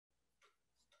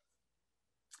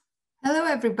Hello,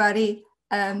 everybody.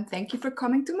 Thank you for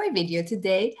coming to my video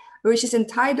today, which is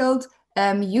entitled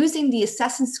Using the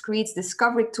Assassin's Creed's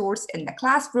Discovery Tours in the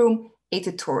Classroom, a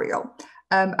tutorial.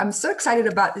 I'm so excited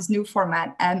about this new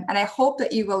format, and I hope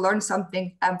that you will learn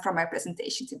something from my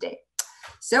presentation today.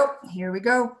 So here we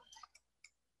go.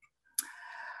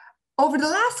 Over the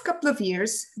last couple of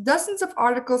years, dozens of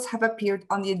articles have appeared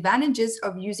on the advantages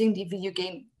of using the video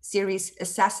game series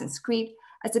Assassin's Creed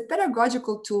as a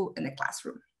pedagogical tool in the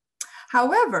classroom.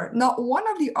 However, not one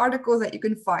of the articles that you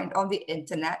can find on the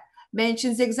internet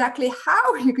mentions exactly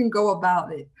how you can go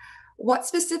about it, what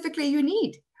specifically you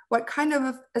need, what kind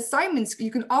of assignments you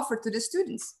can offer to the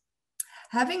students.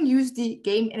 Having used the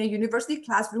game in a university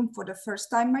classroom for the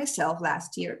first time myself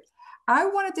last year, I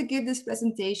wanted to give this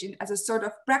presentation as a sort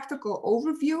of practical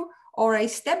overview or a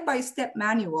step-by-step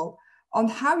manual on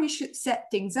how you should set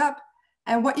things up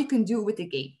and what you can do with the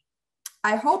game.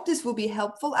 I hope this will be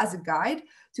helpful as a guide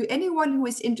to anyone who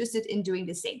is interested in doing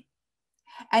the same.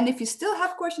 And if you still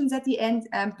have questions at the end,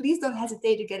 please don't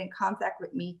hesitate to get in contact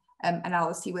with me and I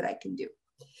will see what I can do.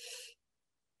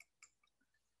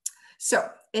 So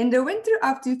in the winter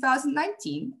of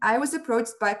 2019, I was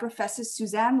approached by Professor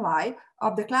Suzanne Lai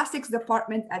of the Classics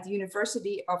Department at the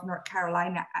University of North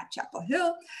Carolina at Chapel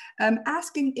Hill,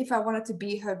 asking if I wanted to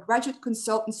be her graduate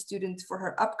consultant student for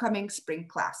her upcoming spring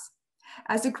class.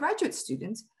 As a graduate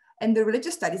student in the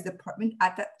Religious Studies Department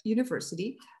at that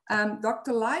university,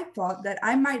 Dr. Lai thought that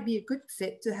I might be a good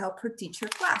fit to help her teach her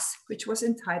class, which was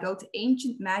entitled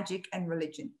Ancient Magic and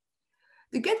Religion.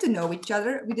 To get to know each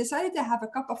other, we decided to have a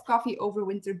cup of coffee over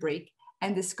winter break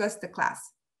and discuss the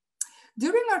class.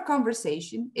 During our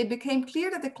conversation, it became clear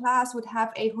that the class would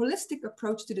have a holistic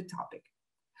approach to the topic.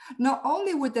 Not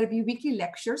only would there be weekly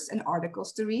lectures and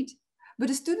articles to read, but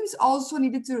the students also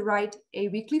needed to write a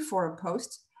weekly forum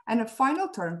post and a final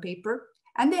term paper,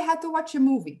 and they had to watch a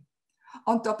movie.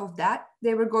 On top of that,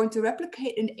 they were going to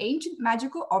replicate an ancient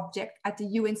magical object at the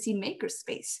UNC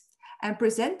Makerspace and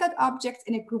present that object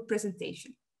in a group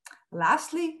presentation.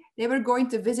 Lastly, they were going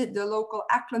to visit the local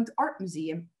Ackland Art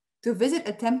Museum to visit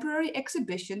a temporary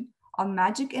exhibition on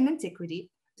magic and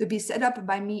antiquity to be set up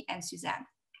by me and Suzanne.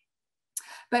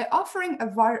 By offering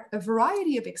a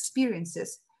variety of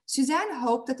experiences, Suzanne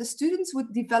hoped that the students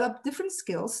would develop different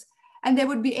skills and they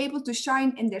would be able to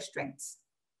shine in their strengths.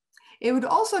 It would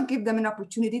also give them an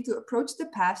opportunity to approach the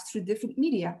past through different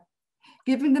media,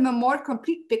 giving them a more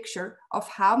complete picture of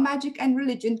how magic and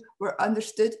religion were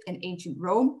understood in ancient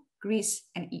Rome, Greece,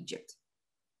 and Egypt.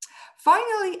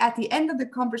 Finally, at the end of the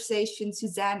conversation,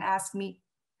 Suzanne asked me,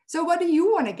 "So what do you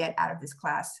want to get out of this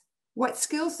class? What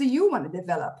skills do you want to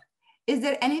develop? Is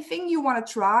there anything you want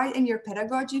to try in your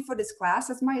pedagogy for this class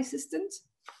as my assistant?"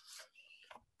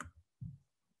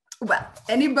 Well,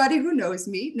 anybody who knows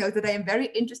me knows that I am very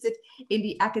interested in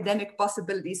the academic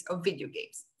possibilities of video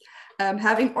games.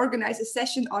 Having organized a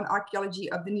session on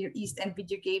archaeology of the Near East and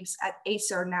video games at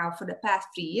ASOR now for the past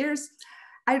 3 years,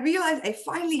 I realized I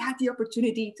finally had the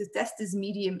opportunity to test this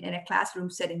medium in a classroom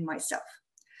setting myself.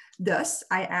 Thus,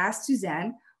 I asked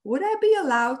Suzanne, would I be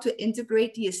allowed to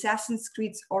integrate the Assassin's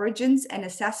Creed's Origins and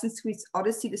Assassin's Creed's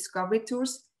Odyssey Discovery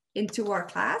Tours into our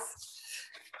class?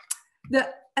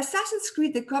 The Assassin's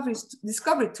Creed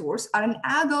Discovery Tours are an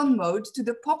add-on mode to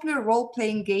the popular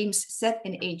role-playing games set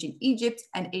in ancient Egypt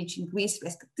and ancient Greece,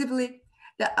 respectively,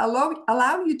 that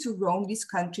allow you to roam these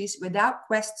countries without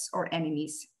quests or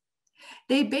enemies.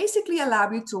 They basically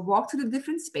allow you to walk through the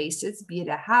different spaces, be it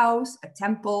a house, a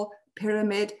temple,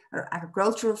 pyramid, or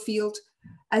agricultural field,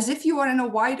 as if you are in a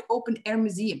wide open-air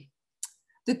museum.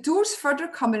 The tours further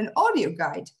come in an audio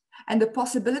guide and the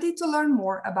possibility to learn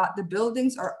more about the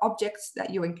buildings or objects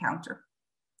that you encounter.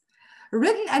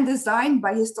 Written and designed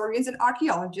by historians and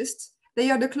archaeologists, they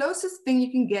are the closest thing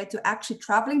you can get to actually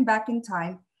traveling back in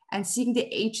time and seeing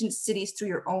the ancient cities through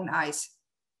your own eyes.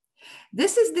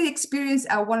 This is the experience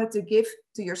I wanted to give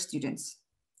to your students.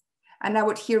 And I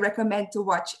would here recommend to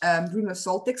watch Bruno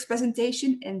Soltik's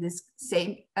presentation in this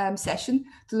same session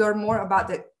to learn more about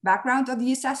the background of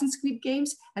the Assassin's Creed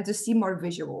games and to see more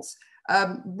visuals.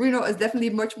 Bruno is definitely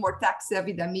much more tech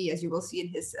savvy than me, as you will see in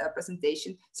his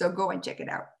presentation, so go and check it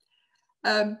out.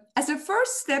 As a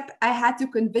first step, I had to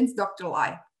convince Dr.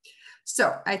 Lai.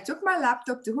 So I took my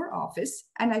laptop to her office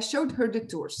and I showed her the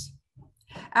tours.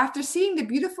 After seeing the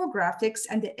beautiful graphics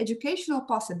and the educational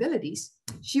possibilities,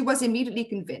 she was immediately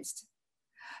convinced.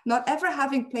 Not ever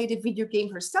having played a video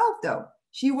game herself, though,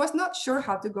 she was not sure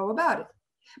how to go about it,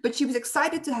 but she was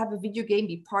excited to have a video game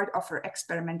be part of her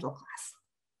experimental class.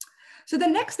 So the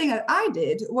next thing that I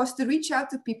did was to reach out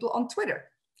to people on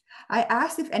Twitter. I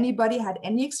asked if anybody had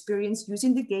any experience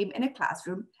using the game in a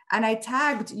classroom, and I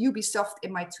tagged Ubisoft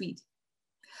in my tweet.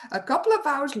 A couple of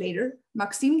hours later,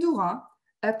 Maxime Durand,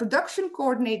 a production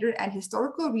coordinator and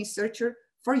historical researcher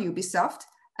for Ubisoft,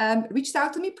 reached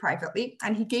out to me privately,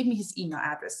 and he gave me his email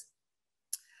address.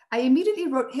 I immediately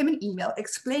wrote him an email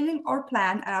explaining our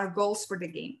plan and our goals for the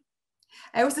game.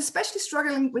 I was especially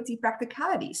struggling with the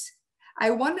practicalities.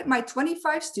 I wanted my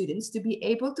 25 students to be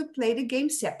able to play the game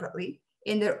separately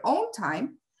in their own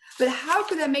time, but how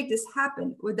could I make this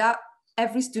happen without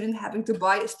every student having to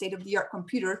buy a state-of-the-art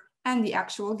computer and the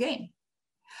actual game?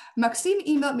 Maxime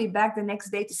emailed me back the next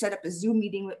day to set up a Zoom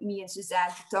meeting with me and Suzanne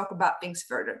to talk about things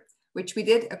further, which we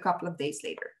did a couple of days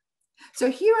later. So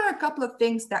here are a couple of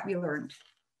things that we learned.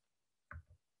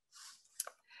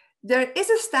 There is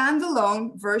a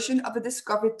standalone version of the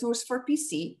Discovery Tours for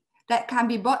PC that can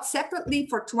be bought separately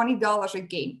for $20 a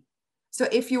game. So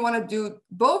if you want to do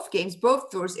both games,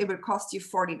 both tours, it would cost you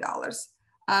 $40.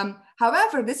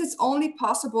 However, this is only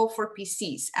possible for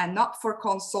PCs and not for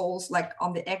consoles like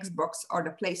on the Xbox or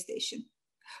the PlayStation.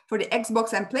 For the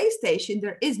Xbox and PlayStation,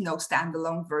 there is no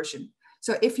standalone version.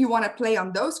 So if you want to play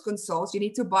on those consoles, you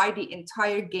need to buy the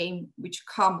entire game, which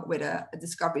come with a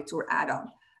Discovery Tour add-on.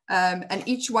 And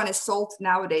each one is sold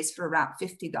nowadays for around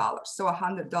 $50, so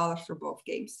 $100 for both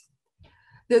games.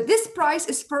 This price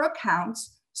is per account,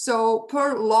 so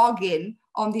per login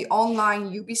on the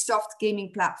online Ubisoft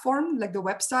gaming platform, like the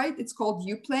website, it's called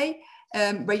Uplay,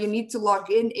 where you need to log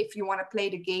in if you want to play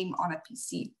the game on a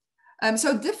PC.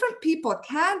 So different people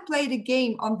can play the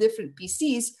game on different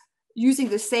PCs using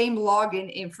the same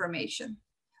login information.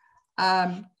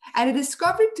 And the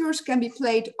Discovery Tours can be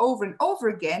played over and over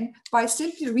again by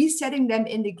simply resetting them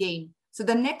in the game. So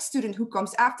the next student who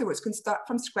comes afterwards can start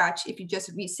from scratch if you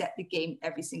just reset the game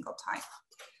every single time.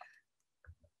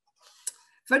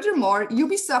 Furthermore,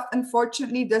 Ubisoft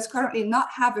unfortunately does currently not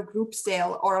have a group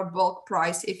sale or a bulk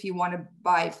price if you want to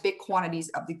buy big quantities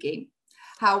of the game.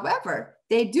 However,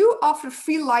 they do offer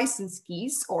free license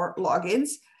keys or logins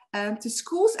to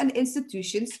schools and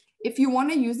institutions if you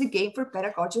want to use the game for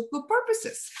pedagogical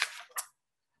purposes.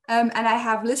 And I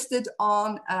have listed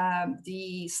on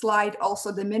the slide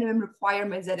also the minimum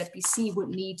requirements that a PC would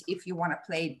need if you want to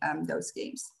play those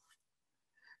games.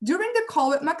 During the call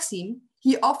with Maxime,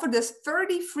 he offered us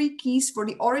 30 free keys for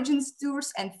the Origins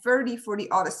tours and 30 for the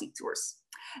Odyssey tours.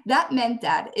 That meant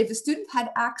that if a student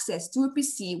had access to a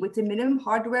PC with the minimum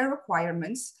hardware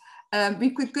requirements,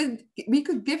 we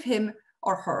could give him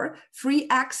or her free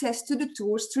access to the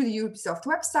tours through the Ubisoft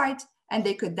website, and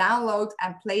they could download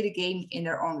and play the game in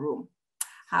their own room.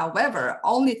 However,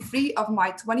 only 3 of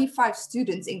my 25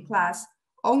 students in class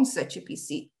own such a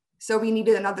PC, so we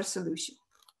needed another solution.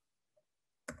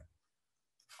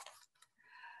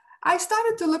 I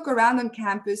started to look around on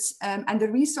campus and the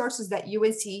resources that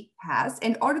UNC has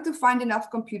in order to find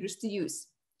enough computers to use.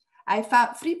 I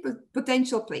found 3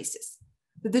 potential places: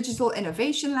 the Digital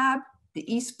Innovation Lab, the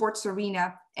Esports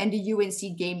Arena, and the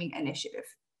UNC Gaming Initiative.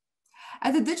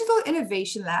 At the Digital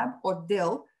Innovation Lab, or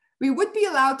DIL, we would be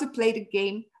allowed to play the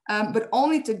game, but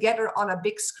only together on a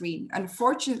big screen.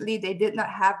 Unfortunately, they did not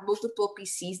have multiple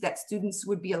PCs that students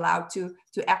would be allowed to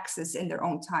access in their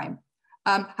own time.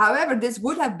 However, this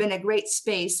would have been a great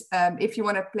space if you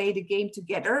want to play the game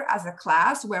together as a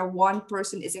class where one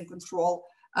person is in control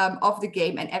of the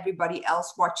game and everybody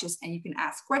else watches, and you can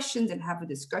ask questions and have a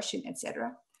discussion,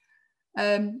 etc.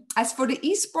 As for the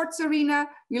esports arena,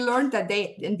 we learned that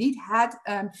they indeed had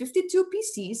 52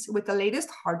 PCs with the latest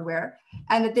hardware,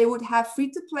 and that they would have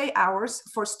free-to-play hours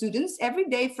for students every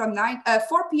day from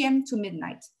 4 p.m. to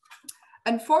midnight.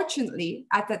 Unfortunately,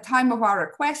 at the time of our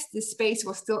request, the space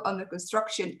was still under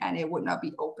construction and it would not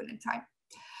be open in time.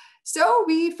 So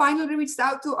we finally reached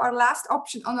out to our last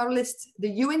option on our list,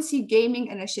 the UNC Gaming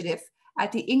Initiative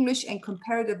at the English and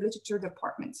Comparative Literature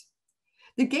Department.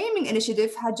 The Gaming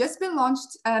Initiative had just been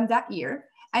launched that year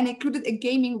and included a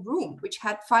gaming room, which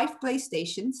had 5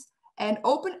 PlayStations and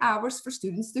open hours for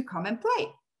students to come and play.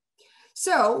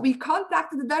 So we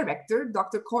contacted the director,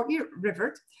 Dr. Courtney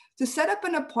Rivert, to set up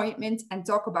an appointment and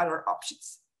talk about our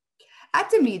options. At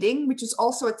the meeting, which was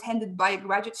also attended by a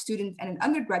graduate student and an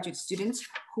undergraduate student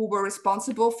who were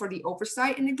responsible for the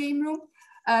oversight in the game room,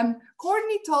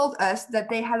 Courtney told us that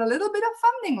they had a little bit of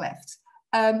funding left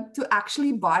to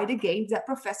actually buy the games that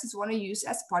professors want to use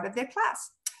as part of their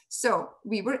class. So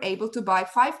we were able to buy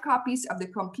 5 copies of the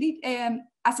complete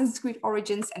Assassin's Creed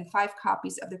Origins and 5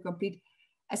 copies of the complete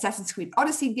Assassin's Creed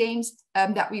Odyssey games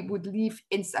that we would leave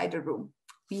inside the room.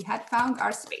 We had found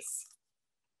our space.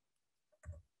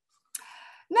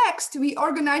 Next, we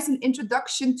organized an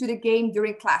introduction to the game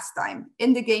during class time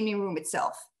in the gaming room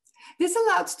itself. This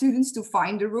allowed students to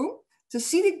find the room, to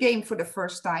see the game for the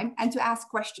first time, and to ask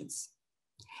questions.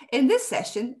 In this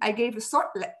session, I gave a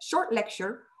short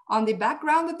lecture on the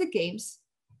background of the games,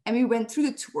 and we went through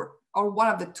the tour, or one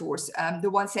of the tours, the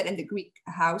one set in the Greek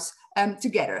house,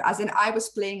 together, as in I was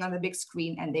playing on the big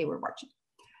screen and they were watching.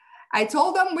 I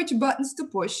told them which buttons to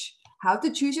push, how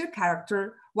to choose your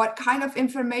character, what kind of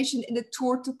information in the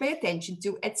tour to pay attention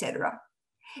to, etc.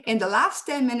 In the last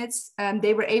 10 minutes,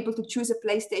 they were able to choose a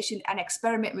PlayStation and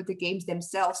experiment with the games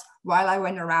themselves while I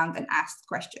went around and asked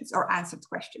questions or answered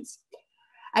questions.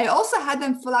 I also had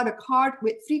them fill out a card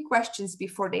with 3 questions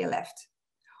before they left.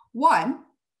 1,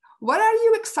 what are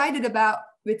you excited about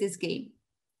with this game?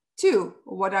 2,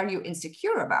 what are you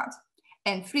insecure about?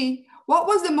 And 3, what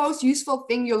was the most useful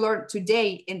thing you learned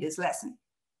today in this lesson?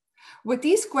 With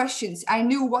these questions, I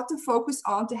knew what to focus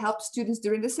on to help students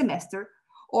during the semester,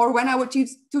 or when I would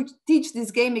teach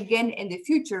this game again in the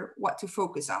future, what to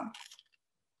focus on.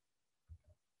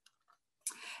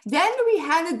 Then we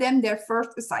handed them their first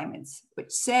assignments,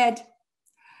 which said,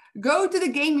 go to the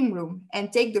gaming room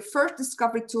and take the first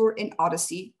discovery tour in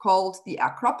Odyssey called the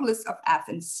Acropolis of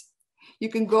Athens. You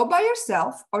can go by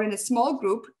yourself or in a small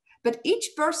group, but each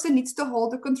person needs to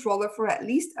hold the controller for at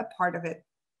least a part of it.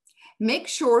 Make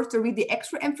sure to read the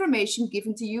extra information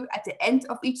given to you at the end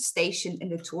of each station in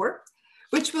the tour,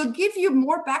 which will give you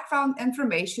more background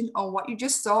information on what you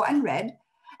just saw and read,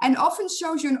 and often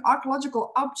shows you an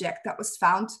archaeological object that was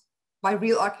found by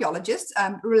real archaeologists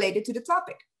related to the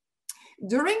topic.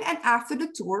 During and after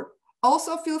the tour,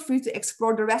 also feel free to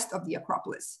explore the rest of the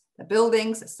Acropolis, the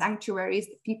buildings, the sanctuaries,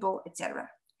 the people, etc.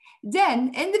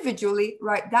 Then individually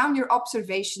write down your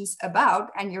observations about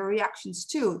and your reactions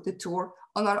to the tour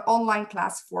on our online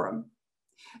class forum.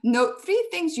 Note 3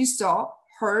 things you saw,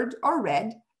 heard, or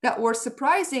read that were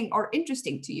surprising or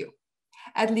interesting to you.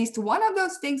 At least one of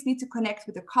those things need to connect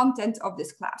with the content of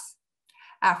this class.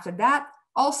 After that,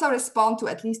 also respond to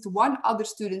at least one other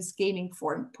student's gaming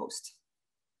forum post.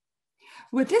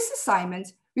 With this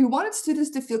assignment, we wanted students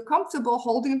to feel comfortable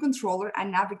holding a controller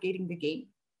and navigating the game.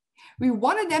 We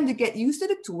wanted them to get used to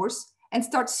the tours and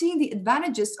start seeing the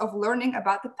advantages of learning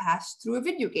about the past through a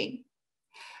video game.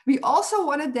 We also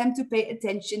wanted them to pay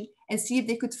attention and see if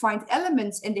they could find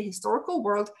elements in the historical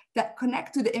world that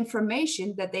connect to the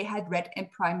information that they had read in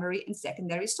primary and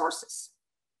secondary sources.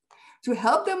 To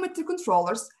help them with the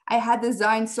controllers, I had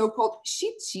designed so-called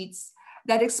cheat sheets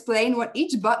that explain what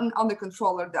each button on the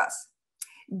controller does.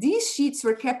 These sheets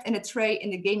were kept in a tray in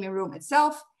the gaming room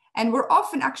itself and were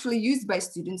often actually used by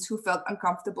students who felt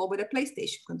uncomfortable with a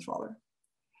PlayStation controller.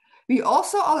 We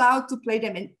also allowed to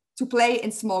play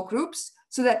in small groups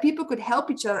so that people could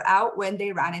help each other out when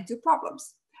they ran into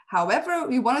problems. However,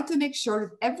 we wanted to make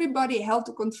sure that everybody held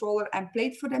the controller and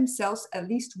played for themselves at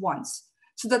least once,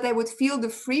 so that they would feel the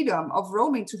freedom of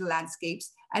roaming through the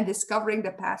landscapes and discovering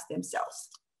the past themselves.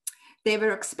 They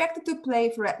were expected to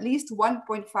play for at least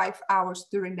 1.5 hours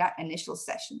during that initial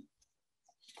session.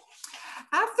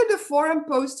 After the forum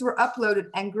posts were uploaded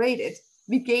and graded,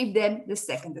 we gave them the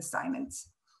second assignment.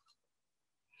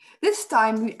 This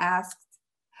time we asked,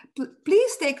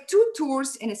 please take 2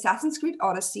 tours in Assassin's Creed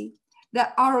Odyssey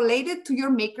that are related to your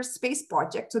makerspace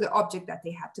project, to the object that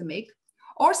they had to make,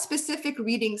 or specific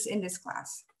readings in this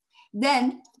class.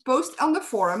 Then post on the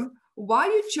forum why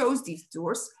you chose these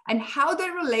tours and how they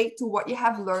relate to what you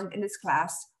have learned in this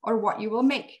class or what you will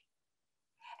make.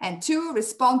 And 2,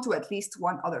 respond to at least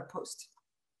one other post.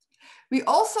 We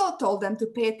also told them to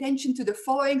pay attention to the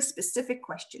following specific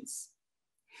questions.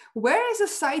 Where is a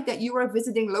site that you are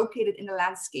visiting located in the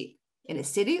landscape? In a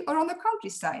city or on the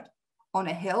countryside? On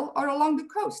a hill or along the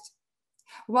coast?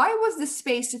 Why was this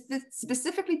space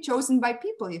specifically chosen by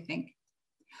people, you think?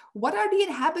 What are the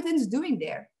inhabitants doing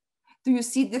there? Do you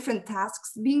see different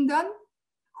tasks being done?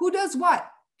 Who does what?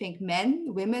 Think men,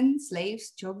 women,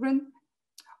 slaves, children?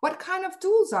 What kind of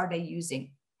tools are they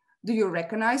using? Do you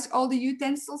recognize all the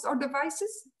utensils or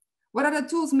devices? What are the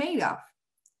tools made of?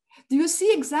 Do you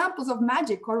see examples of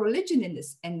magic or religion in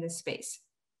this space?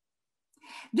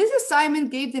 This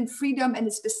assignment gave them freedom in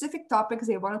the specific topics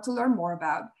they wanted to learn more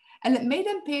about, and it made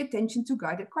them pay attention to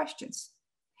guided questions.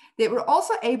 They were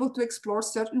also able to explore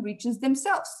certain regions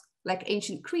themselves, like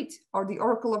ancient Crete or the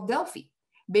Oracle of Delphi,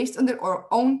 based on their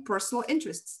own personal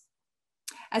interests.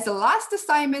 As a last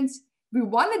assignment, we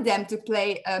wanted them to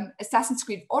play Assassin's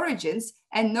Creed Origins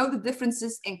and know the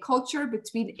differences in culture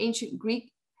between ancient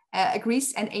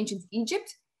Greece and ancient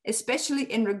Egypt, especially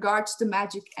in regards to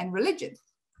magic and religion.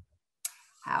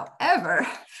 However,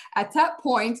 at that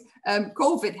point,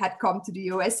 COVID had come to the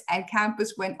US and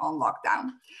campus went on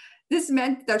lockdown. This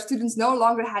meant that students no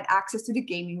longer had access to the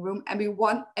gaming room, and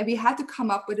we had to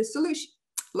come up with a solution.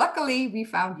 Luckily, we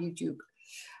found YouTube.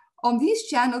 On these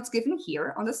channels given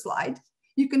here on the slide,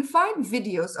 you can find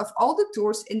videos of all the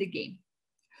tours in the game.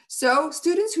 So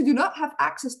students who do not have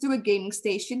access to a gaming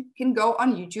station can go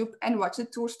on YouTube and watch the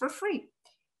tours for free.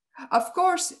 Of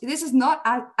course, this is not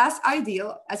as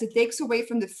ideal, as it takes away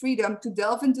from the freedom to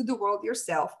delve into the world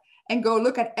yourself and go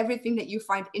look at everything that you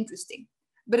find interesting.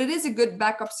 But it is a good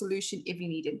backup solution if you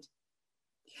need it.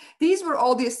 These were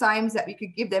all the assignments that we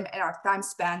could give them in our time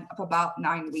span of about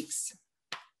 9 weeks.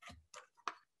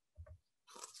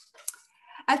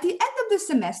 At the end of the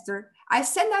semester, I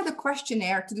sent out a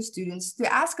questionnaire to the students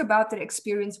to ask about their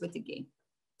experience with the game.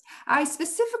 I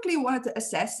specifically wanted to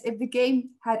assess if the game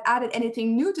had added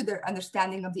anything new to their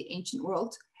understanding of the ancient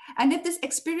world, and if this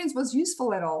experience was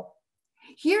useful at all.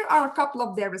 Here are a couple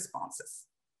of their responses.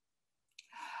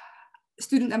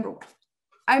 Student number 1.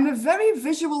 I'm a very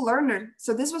visual learner,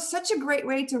 so this was such a great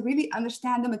way to really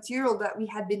understand the material that we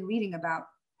had been reading about.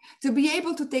 To be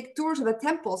able to take tours of the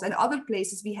temples and other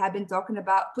places we had been talking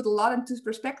about put a lot into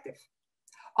perspective.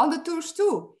 On the tours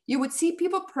too, you would see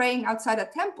people praying outside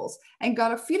of temples and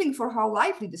got a feeling for how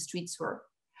lively the streets were.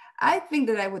 I think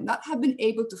that I would not have been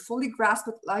able to fully grasp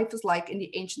what life was like in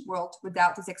the ancient world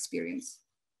without this experience.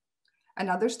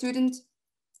 Another student,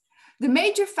 the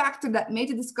major factor that made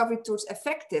the discovery tours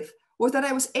effective was that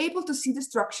I was able to see the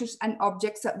structures and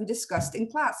objects that we discussed in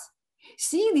class.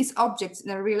 Seeing these objects in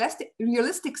a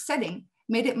realistic setting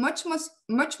made it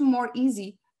much more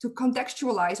easy to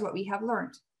contextualize what we have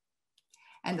learned.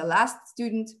 And the last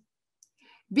student,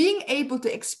 being able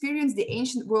to experience the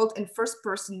ancient world in first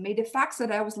person made the facts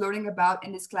that I was learning about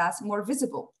in this class more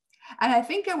visible. And I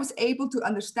think I was able to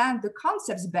understand the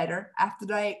concepts better after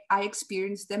I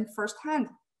experienced them firsthand.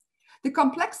 The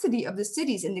complexity of the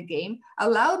cities in the game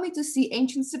allowed me to see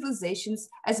ancient civilizations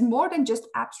as more than just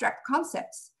abstract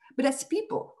concepts, but as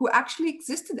people who actually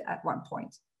existed at one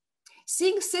point.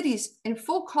 Seeing cities in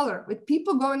full color with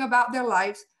people going about their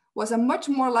lives was a much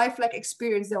more lifelike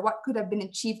experience than what could have been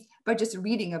achieved by just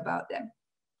reading about them.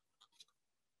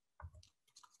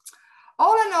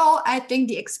 All in all, I think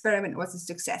the experiment was a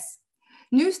success.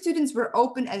 New students were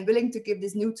open and willing to give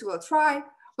this new tool a try,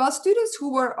 while students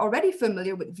who were already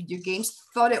familiar with video games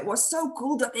thought it was so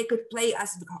cool that they could play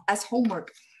as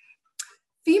homework.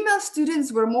 Female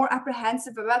students were more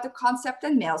apprehensive about the concept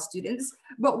than male students,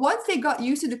 but once they got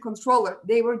used to the controller,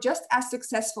 they were just as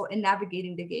successful in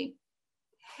navigating the game.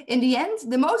 In the end,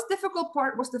 the most difficult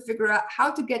part was to figure out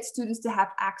how to get students to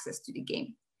have access to the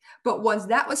game. But once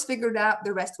that was figured out,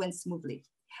 the rest went smoothly.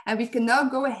 And we can now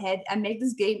go ahead and make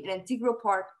this game an integral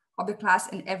part of the class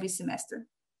in every semester.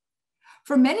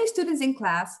 For many students in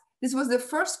class, this was the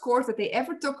first course that they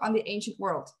ever took on the ancient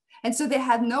world. And so they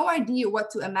had no idea what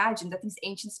to imagine that these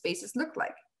ancient spaces looked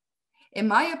like. In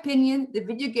my opinion, the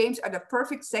video games are the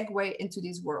perfect segue into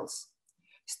these worlds.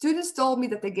 Students told me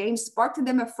that the game sparked in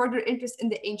them a further interest in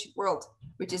the ancient world,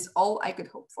 which is all I could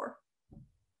hope for.